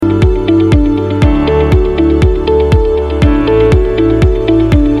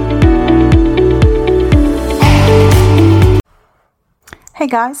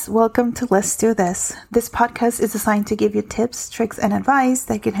guys, welcome to Let's Do This. This podcast is designed to give you tips, tricks, and advice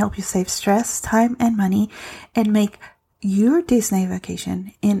that can help you save stress, time, and money and make your Disney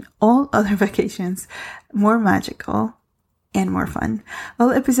vacation and all other vacations more magical and more fun.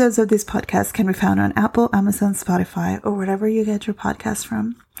 All episodes of this podcast can be found on Apple, Amazon, Spotify, or wherever you get your podcasts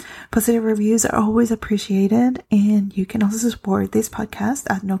from. Positive reviews are always appreciated, and you can also support this podcast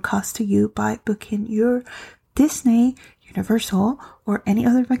at no cost to you by booking your Disney, Universal, or any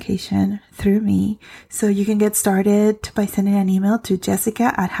other vacation through me. So you can get started by sending an email to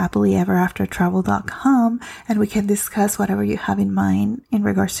jessica@happilyeveraftertravel.com, and we can discuss whatever you have in mind in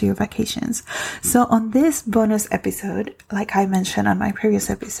regards to your vacations. So on this bonus episode, like I mentioned on my previous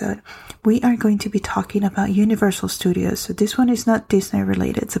episode, we are going to be talking about Universal Studios. So this one is not Disney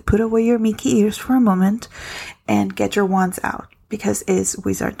related. So put away your Mickey ears for a moment and get your wands out because it's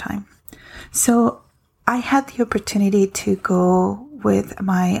wizard time. So I had the opportunity to go with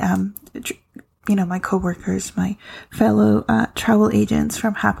my, my coworkers, my fellow travel agents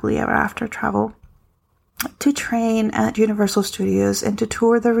from Happily Ever After Travel to train at Universal Studios and to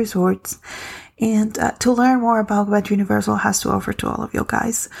tour the resorts and to learn more about what Universal has to offer to all of you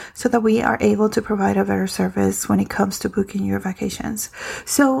guys so that we are able to provide a better service when it comes to booking your vacations.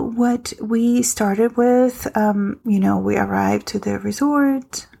 So what we started with, we arrived to the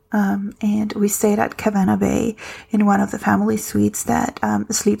resort. And we stayed at Cabana Bay in one of the family suites that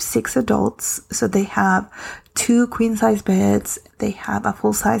sleeps 6 adults. So they have 2 queen-size beds. They have a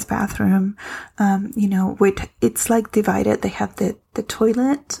full-size bathroom. It's like divided. They have the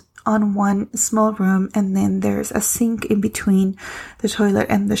toilet on one small room, and then there's a sink in between the toilet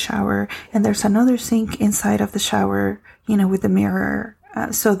and the shower. And there's another sink inside of the shower, with a mirror,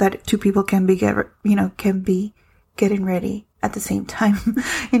 so that 2 people can be getting ready at the same time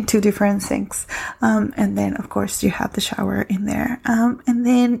in 2 different sinks. And then, of course, you have the shower in there. And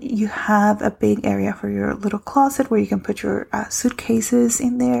then you have a big area for your little closet where you can put your suitcases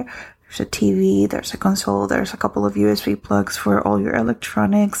in there. There's a TV, there's a console, there's a couple of USB plugs for all your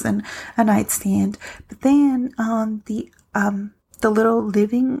electronics and a nightstand. But then on the little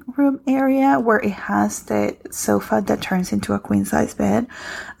living room area where it has the sofa that turns into a queen-size bed,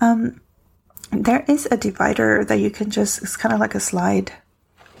 there is a divider that you can it's kind of like a slide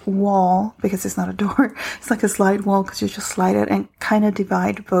wall because it's not a door. It's like a slide wall because you just slide it and kind of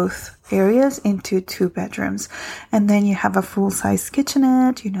divide both areas into 2 bedrooms. And then you have a full-size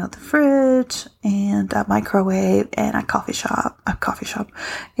kitchenette, the fridge and a microwave and a coffee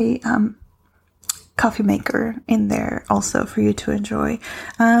maker in there also for you to enjoy.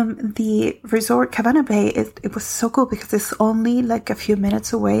 The resort Cabana Bay, it was so cool because it's only like a few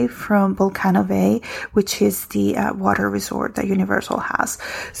minutes away from Volcano Bay, which is the water resort that Universal has.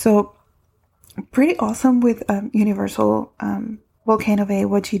 So pretty awesome with Universal Volcano Bay.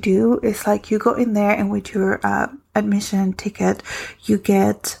 What you do is like you go in there and with your admission ticket, you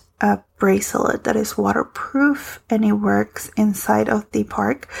get a bracelet that is waterproof and it works inside of the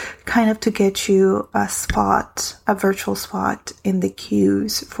park kind of to get you a virtual spot in the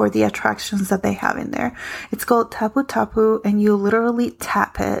queues for the attractions that they have in there. It's called Tapu Tapu, and you literally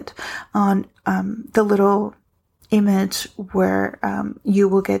tap it on the little image where you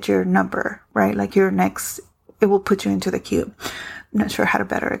will get your number, right? Like it will put you into the queue. I'm not sure how to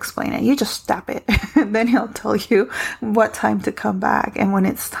better explain it. You just tap it and then he'll tell you what time to come back. And when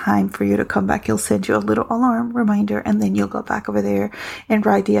it's time for you to come back, he'll send you a little alarm reminder and then you'll go back over there and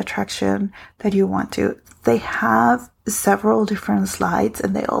ride the attraction that you want to. They have several different slides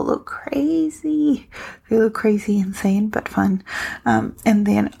and they all look crazy. They look crazy, insane, but fun. And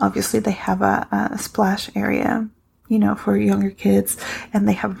then obviously they have a splash area, for younger kids, and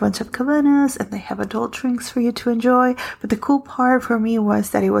they have a bunch of cabanas and they have adult drinks for you to enjoy. But the cool part for me was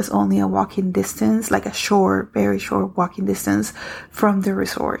that it was only a walking distance, like a very short walking distance from the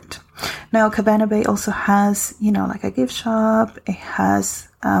resort. Now, Cabana Bay also has, like a gift shop. It has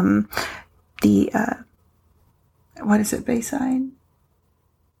Bayside?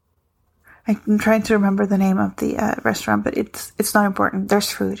 I'm trying to remember the name of the restaurant, but it's not important.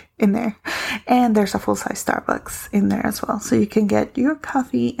 There's food in there. And there's a full-size Starbucks in there as well. So you can get your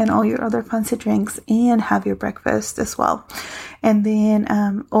coffee and all your other fancy drinks and have your breakfast as well. And then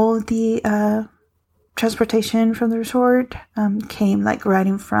all the transportation from the resort came like right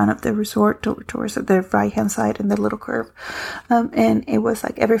in front of the resort towards the right-hand side in the little curve. And it was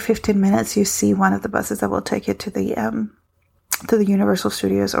like every 15 minutes you see one of the buses that will take you to the Universal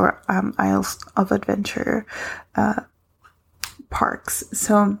Studios or Isles of Adventure parks.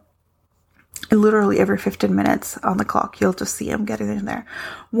 So literally every 15 minutes on the clock, you'll just see them getting in there.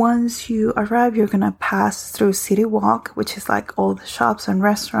 Once you arrive, you're going to pass through City Walk, which is like all the shops and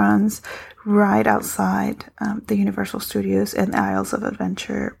restaurants right outside the Universal Studios and Isles of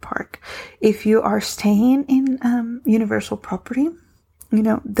Adventure Park. If you are staying in Universal property, you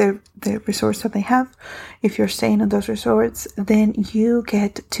know, the resorts that they have, if you're staying in those resorts, then you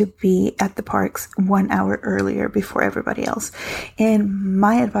get to be at the parks 1 hour earlier before everybody else. And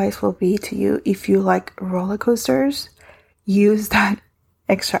my advice will be to you, if you like roller coasters, use that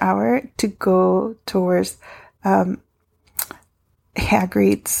extra hour to go towards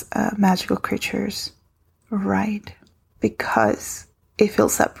Hagrid's Magical Creatures ride, because it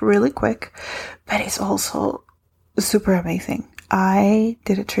fills up really quick, but it's also super amazing. I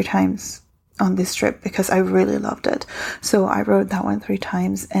did it 3 times on this trip because I really loved it. So I rode that one 3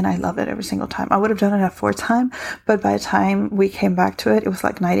 times and I loved it every single time. I would have done it a 4th time, but by the time we came back to it, it was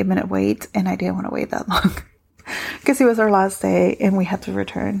like 90-minute wait and I didn't want to wait that long because it was our last day and we had to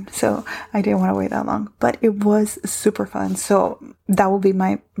return. So I didn't want to wait that long, but it was super fun. So that will be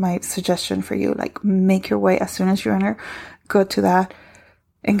my suggestion for you. Like, make your way as soon as you're in there, go to that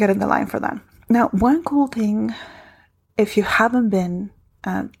and get in the line for that. Now, one cool thing, if you haven't been,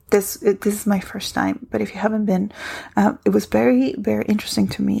 this is my first time, but if you haven't been, it was very, very interesting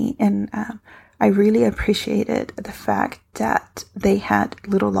to me. And I really appreciated the fact that they had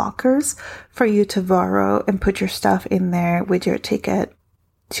little lockers for you to borrow and put your stuff in there with your ticket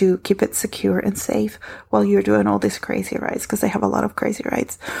to keep it secure and safe while you're doing all these crazy rides, because they have a lot of crazy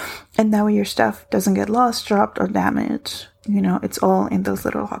rides. And that way your stuff doesn't get lost, dropped, or damaged. You know, it's all in those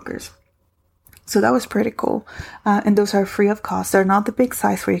little lockers. So that was pretty cool. And those are free of cost. They're not the big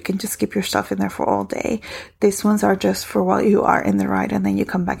size where you can just keep your stuff in there for all day. These ones are just for while you are in the ride, and then you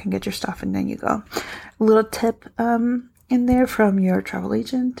come back and get your stuff and then you go. A little tip in there from your travel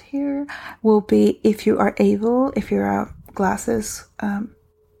agent here will be, if you are able, if you're a glasses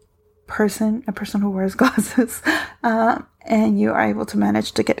person, a person who wears glasses, and you are able to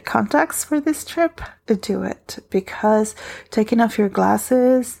manage to get contacts for this trip, do it. Because taking off your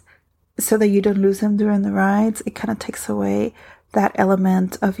glasses so that you don't lose them during the rides, it kind of takes away that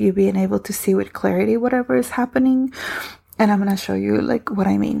element of you being able to see with clarity whatever is happening. And I'm going to show you like what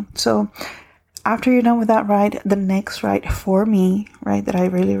I mean. So after you're done with that ride, the next ride for me, right, that I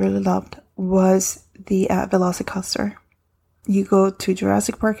really, really loved was the Velocicoaster. You go to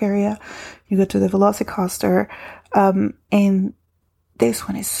Jurassic Park area, you go to the Velocicoaster, and this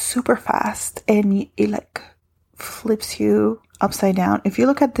one is super fast, and it like flips you upside down. If you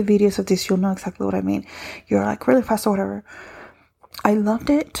look at the videos of this, you'll know exactly what I mean. You're like really fast or whatever. I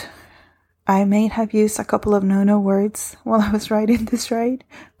loved it. I may have used a couple of no words while I was riding this ride,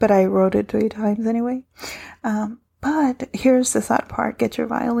 but I rode it 3 times anyway. But here's the sad part. Get your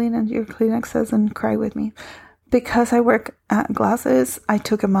violin and your Kleenexes and cry with me. Because I wear glasses, I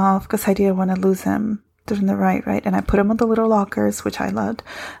took them off because I didn't want to lose them during the ride, right? And I put them on the little lockers, which I loved.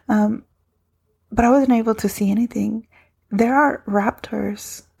 But I wasn't able to see anything. There are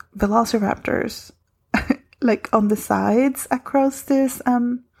raptors, velociraptors, like on the sides across this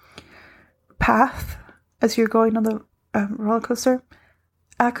path as you're going on the roller coaster.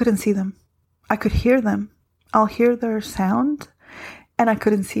 I couldn't see them. I could hear them. I'll hear their sound, and I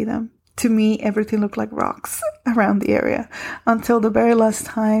couldn't see them. To me, everything looked like rocks around the area until the very last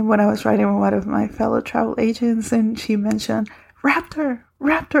time when I was riding with one of my fellow travel agents, and she mentioned raptor.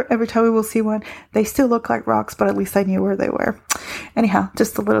 Every time we will see one, they still look like rocks, but at least I knew where they were. Anyhow,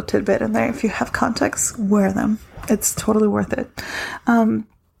 just a little tidbit in there. If you have contacts, wear them. It's totally worth it.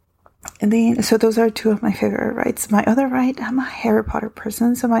 And then, so those are 2 of my favorite rides. My other ride, I'm a Harry Potter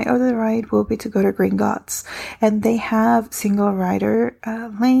person, so my other ride will be to go to Gringotts. And they have single rider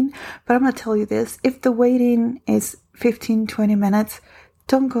lane. But I'm going to tell you this. If the waiting is 15-20 minutes,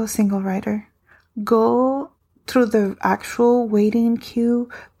 don't go single rider. Go through the actual waiting queue,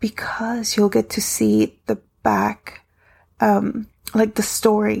 because you'll get to see the back, like the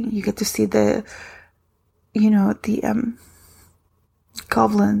story. You get to see the, the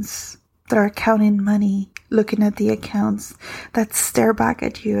goblins that are counting money, looking at the accounts, that stare back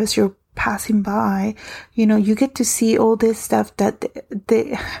at you as you're passing by. You get to see all this stuff that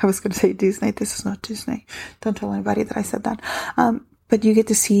I was going to say Disney. This is not Disney. Don't tell anybody that I said that. But you get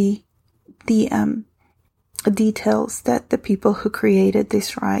to see the details that the people who created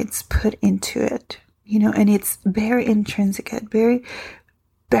these rides put into it, and it's very intrinsic, very,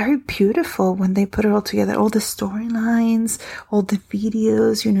 very beautiful when they put it all together. All the storylines, all the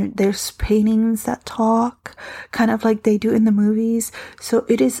videos, there's paintings that talk, kind of like they do in the movies. So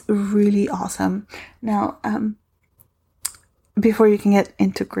it is really awesome. Now, before you can get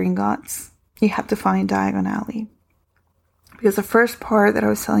into Gringotts, you have to find Diagon Alley. Because the first part that I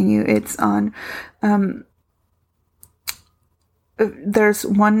was telling you, it's on, there's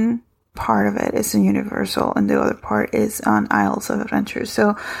one part of it is in Universal and the other part is on Isles of Adventure.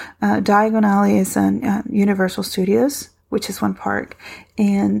 So Diagon Alley is on Universal Studios, which is one park,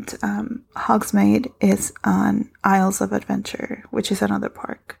 and Hogsmeade is on Isles of Adventure, which is another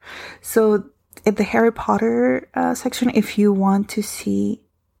park. So in the Harry Potter section, if you want to see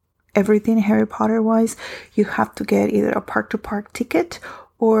everything Harry Potter wise, you have to get either a park to park ticket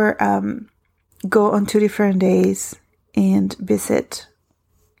or go on 2 different days and visit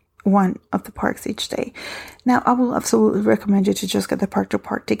one of the parks each day. Now, I will absolutely recommend you to just get the park to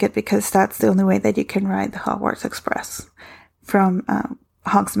park ticket, because that's the only way that you can ride the Hogwarts Express from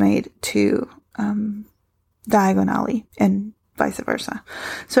Hogsmeade to Diagon Alley and vice versa.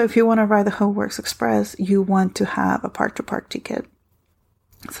 So if you want to ride the Hogwarts Express, you want to have a park to park ticket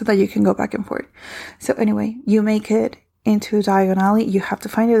so that you can go back and forth. So anyway, you make it into Diagon Alley. You have to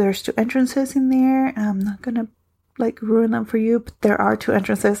find it. There's 2 entrances in there. I'm not gonna ruin them for you, but there are 2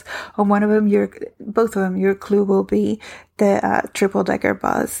 entrances. On one of them, both of them, your clue will be the triple-decker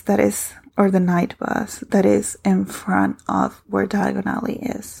bus that is, or the night bus that is in front of where Diagon Alley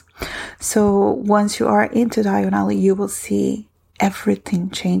is. So once you are into Diagon Alley, you will see everything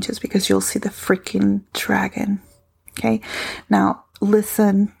changes, because you'll see the freaking dragon. Okay, now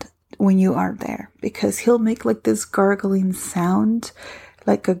listen when you are there, because he'll make this gargling sound,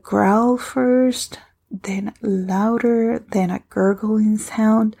 like a growl first, then louder, then a gurgling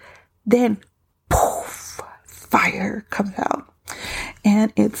sound, then poof, fire comes out.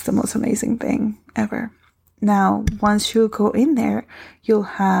 And it's the most amazing thing ever. Now, once you go in there, you'll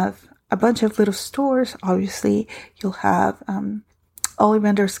have a bunch of little stores. Obviously, you'll have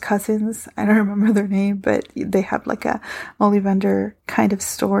Ollivander's cousins. I don't remember their name, but they have a Ollivander kind of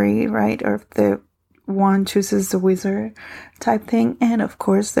story, right? Or the one chooses the wizard type thing. And of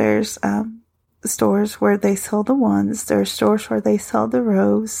course, there's stores where they sell the wands. There are stores where they sell the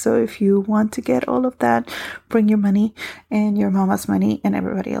robes. So if you want to get all of that, bring your money and your mama's money and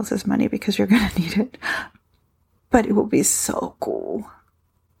everybody else's money, because you're going to need it. But it will be so cool.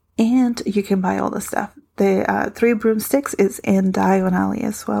 And you can buy all the stuff. The 3 broomsticks is in Diagon Alley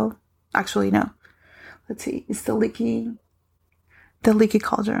as well. Actually, no. Let's see. It's the leaky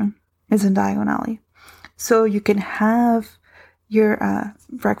cauldron is in Diagon Alley. So you can have your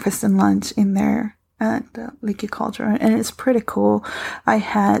breakfast and lunch in there at the Leaky Cauldron, and it's pretty cool. I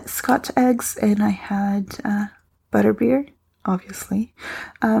had Scotch eggs, and I had butterbeer, obviously,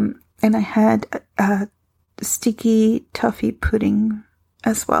 and I had sticky toffee pudding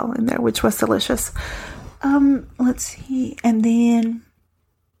as well in there, which was delicious. Let's see, and then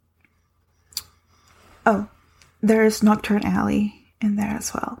there's Nocturne Alley in there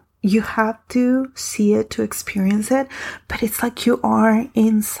as well. You have to see it to experience it, but it's like you are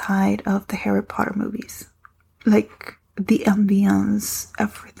inside of the Harry Potter movies. Like the ambience,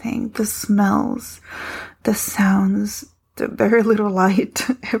 everything, the smells, the sounds, the very little light,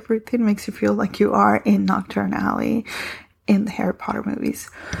 everything makes you feel like you are in Nocturne Alley in the Harry Potter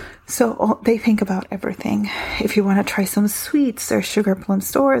movies. So they think about everything. If you want to try some sweets, there's Sugar Plum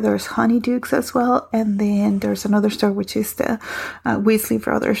store, there's Honeydukes as well, and then there's another store which is the Weasley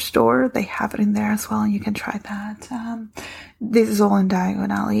Brothers store. They have it in there as well, and you can try that. This is all in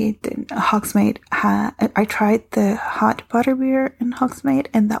Diagon Alley. Hogsmeade I tried the hot butterbeer in Hogsmeade,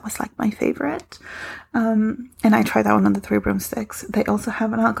 and that was my favorite. And I tried that one on the 3 broomsticks. They also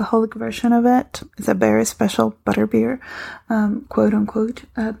have an alcoholic version of it. It's a very special butterbeer, quote unquote.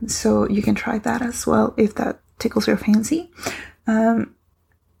 So you can try that as well if that tickles your fancy.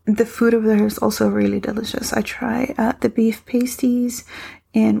 The food over there is also really delicious. I tried the beef pasties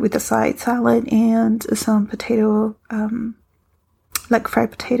and with a side salad and some potato,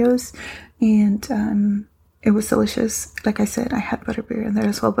 fried potatoes, and it was delicious. Like I said, I had butterbeer in there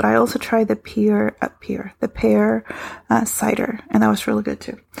as well, but I also tried the pear cider, and that was really good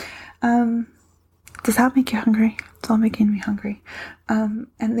too. Does that make you hungry? It's all making me hungry. And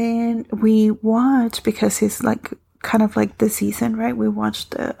then we watched, because it's kind of the season, right? We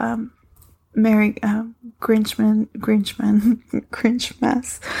watched the Merry Grinchmas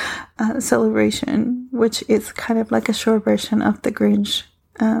celebration, which is kind of like a short version of the Grinch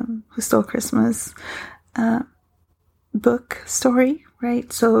Who Stole Christmas book story,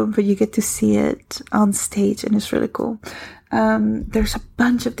 right? So, but you get to see it on stage, and it's really cool. There's a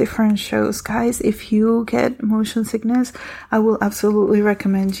bunch of different shows, guys. If you get motion sickness, I will absolutely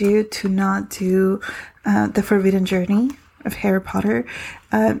recommend you to not do the Forbidden Journey of Harry Potter.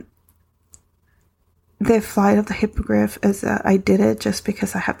 the Flight of the Hippogriff is, I did it just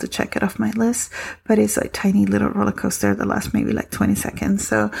because I have to check it off my list, but it's a tiny little roller coaster that lasts maybe like 20 seconds.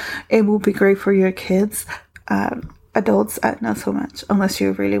 So it will be great for your kids. Adults, not so much, unless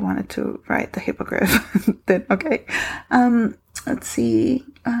you really wanted to ride the Hippogriff. Then, okay. Let's see.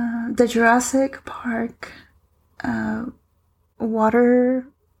 The Jurassic Park water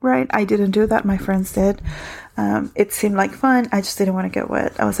ride. I didn't do that. My friends did. It seemed like fun. I just didn't want to get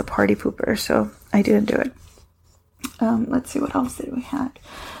wet. I was a party pooper, so I didn't do it. Let's see, what else did we have?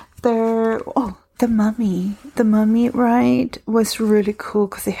 The Mummy. The Mummy ride was really cool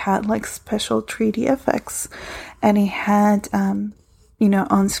because it had like special 3D effects, and it had,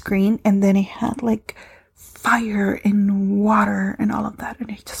 on screen, and then it had like fire and water and all of that,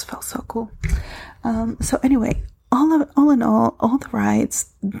 and it just felt so cool. So anyway, all in all the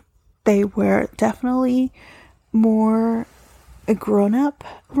rides, they were definitely more grown-up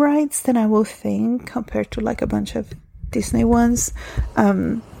rides than I will think compared to like a bunch of Disney ones.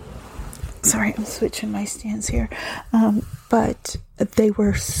 Sorry, I'm switching my stands here. But they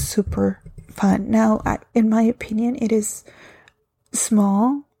were super fun. Now, in my opinion, it is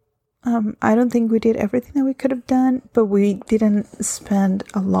small. I don't think we did everything that we could have done, but we didn't spend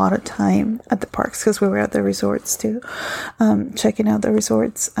a lot of time at the parks because we were at the resorts too, checking out the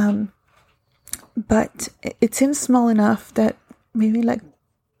resorts. But it seems small enough that maybe like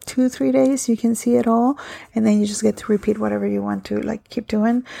 2-3 days you can see it all, and then you just get to repeat whatever you want to like keep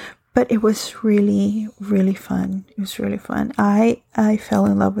doing. But it was really, really fun. It was really fun. I fell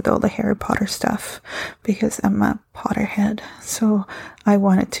in love with all the Harry Potter stuff because I'm a Potterhead. So I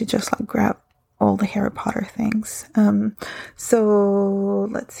wanted to just like grab all the Harry Potter things. So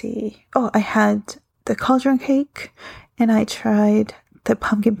let's see. I had the cauldron cake, and I tried the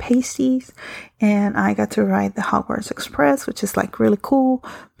pumpkin pasties, and I got to ride the Hogwarts Express, which is like really cool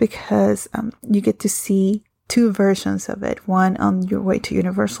because you get to see 2 versions of it, one on your way to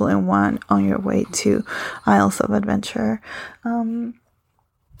Universal and one on your way to Isles of Adventure.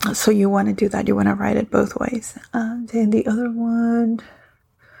 So you want to do that, you want to ride it both ways. Then the other one,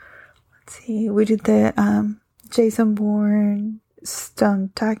 let's see, we did the Jason Bourne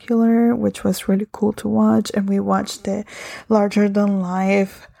Stuntacular, which was really cool to watch, and we watched the larger than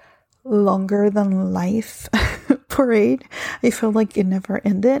life parade. I felt like it never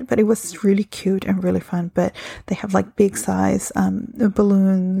ended, but it was really cute and really fun. But they have like big size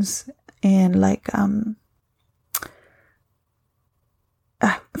balloons and like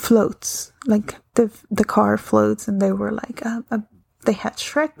floats, like the car floats, and they were like they had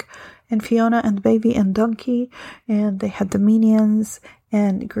Shrek and Fiona and the baby and Donkey, and they had the Minions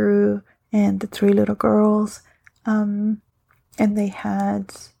and Gru and the 3 little girls, and they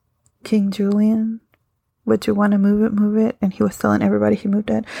had King Julian. Would you want to move it? And he was telling everybody he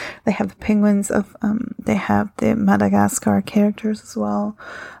moved it. They have the penguins of they have the Madagascar characters as well.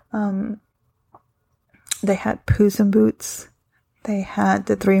 They had Puss in Boots. They had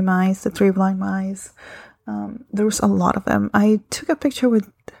the 3 mice, the 3 blind mice. There was a lot of them. I took a picture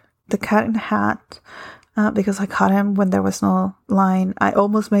with the Cat in the Hat because I caught him when there was no line. I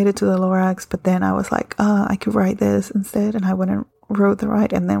almost made it to the Lorax, but then I was like, I could ride this instead, and I went and rode the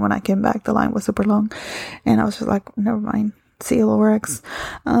ride. And then when I came back, the line was super long, and I was just like, never mind, see you, Lorax.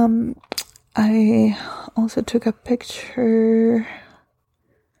 I also took a picture.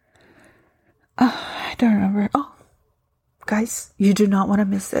 I don't remember. Guys, you do not want to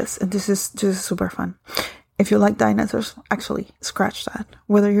miss this, and this is just super fun. If you like dinosaurs, actually, scratch that.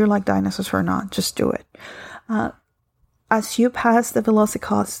 Whether you like dinosaurs or not, just do it. As you pass the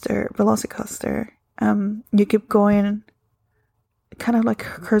Velocicoaster, you keep going, kind of like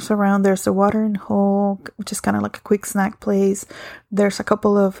curves around. There's a watering hole, which is kind of like a quick snack place. There's a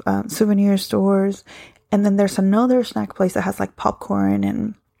couple of souvenir stores, and then there's another snack place that has like popcorn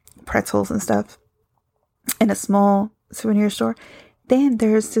and pretzels and stuff, and a small souvenir store. Then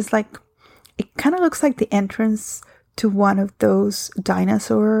there's this like, it kind of looks like the entrance to one of those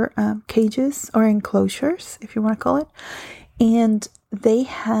dinosaur cages or enclosures, if you want to call it. And they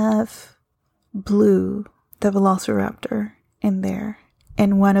have Blue, the Velociraptor, in there,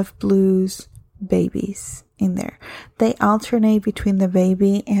 and one of Blue's babies in there. They alternate between the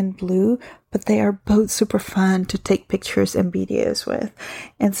baby and Blue, but they are both super fun to take pictures and videos with,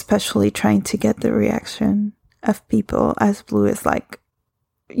 and especially trying to get the reaction of people as Blue is like,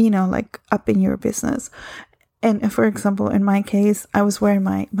 like up in your business. And for example, in my case, I was wearing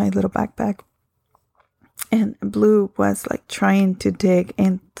my little backpack, and Blue was like trying to dig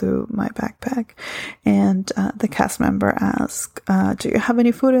into my backpack, and the cast member asked, do you have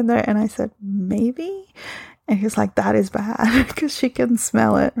any food in there? And I said, maybe. And he's like, that is bad because she can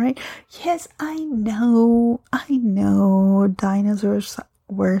smell it, right? Yes, I know. Dinosaurs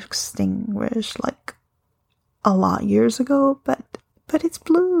were extinguished like a lot years ago, but it's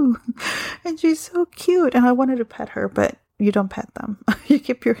Blue and she's so cute. And I wanted to pet her, but you don't pet them. You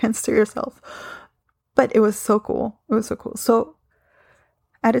keep your hands to yourself. But it was so cool. So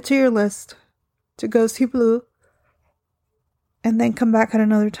add it to your list to go see Blue and then come back at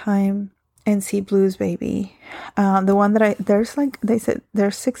another time and see Blue's baby. The one that they said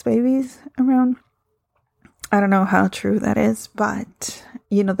there's 6 babies around. I don't know how true that is, but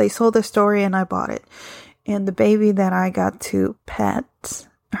they sold the story and I bought it. And the baby that I got to pet,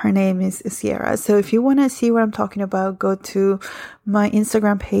 her name is Sierra. So if you want to see what I'm talking about, go to my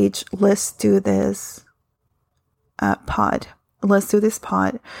Instagram page. Let's do this pod. Let's do this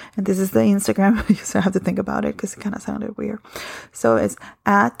pod. And this is the Instagram. So I have to think about it because it kind of sounded weird. So it's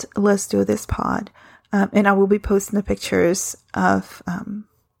at Let's Do This Pod. And I will be posting the pictures of,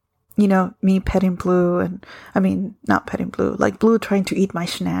 me petting Blue and, not petting Blue, like Blue trying to eat my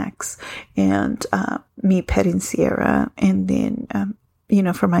snacks and me petting Sierra. And then,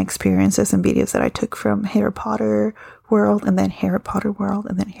 for my experiences and videos that I took from Harry Potter World and then Harry Potter World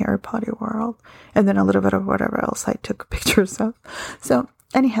and then Harry Potter World and then a little bit of whatever else I took pictures of. So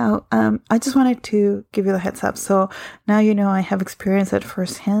anyhow, I just wanted to give you the heads up. So now I have experienced it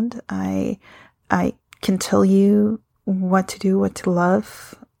firsthand. I can tell you what to do, what to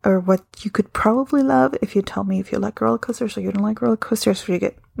love, or what you could probably love if you tell me if you like roller coasters or you don't like roller coasters, or you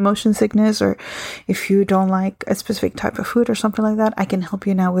get motion sickness, or if you don't like a specific type of food or something like that. I can help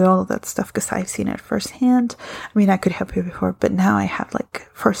you now with all of that stuff because I've seen it firsthand. I could help you before, but now I have like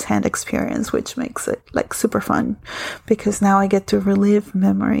firsthand experience, which makes it like super fun because now I get to relive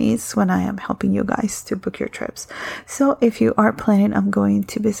memories when I am helping you guys to book your trips. So if you are planning on going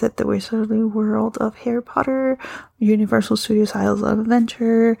to visit the Wizardly World of Harry Potter, Universal Studios Isles of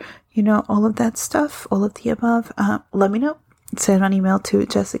Adventure, all of that stuff, all of the above, let me know. Send an email to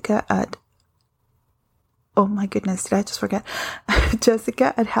Jessica at, oh my goodness, did I just forget?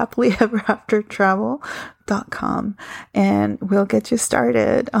 Jessica at happilyeveraftertravel.com, and we'll get you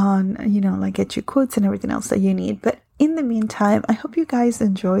started on, get you quotes and everything else that you need. But in the meantime, I hope you guys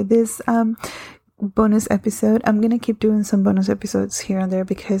enjoy this bonus episode. I'm gonna keep doing some bonus episodes here and there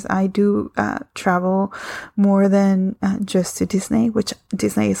because I do travel more than just to Disney, which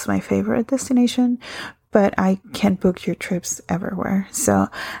Disney is my favorite destination, but I can't book your trips everywhere. So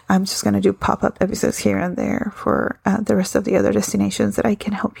I'm just going to do pop-up episodes here and there for the rest of the other destinations that I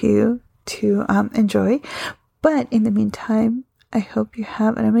can help you to enjoy. But in the meantime, I hope you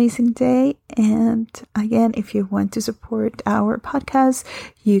have an amazing day. And again, if you want to support our podcast,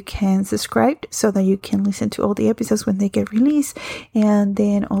 you can subscribe so that you can listen to all the episodes when they get released. And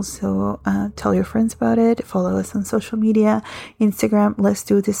then also tell your friends about it. Follow us on social media, Instagram, Let's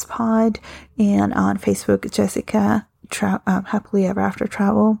Do This Pod, and on Facebook, Jessica Happily Ever After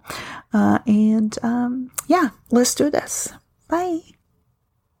Travel. Let's do this. Bye.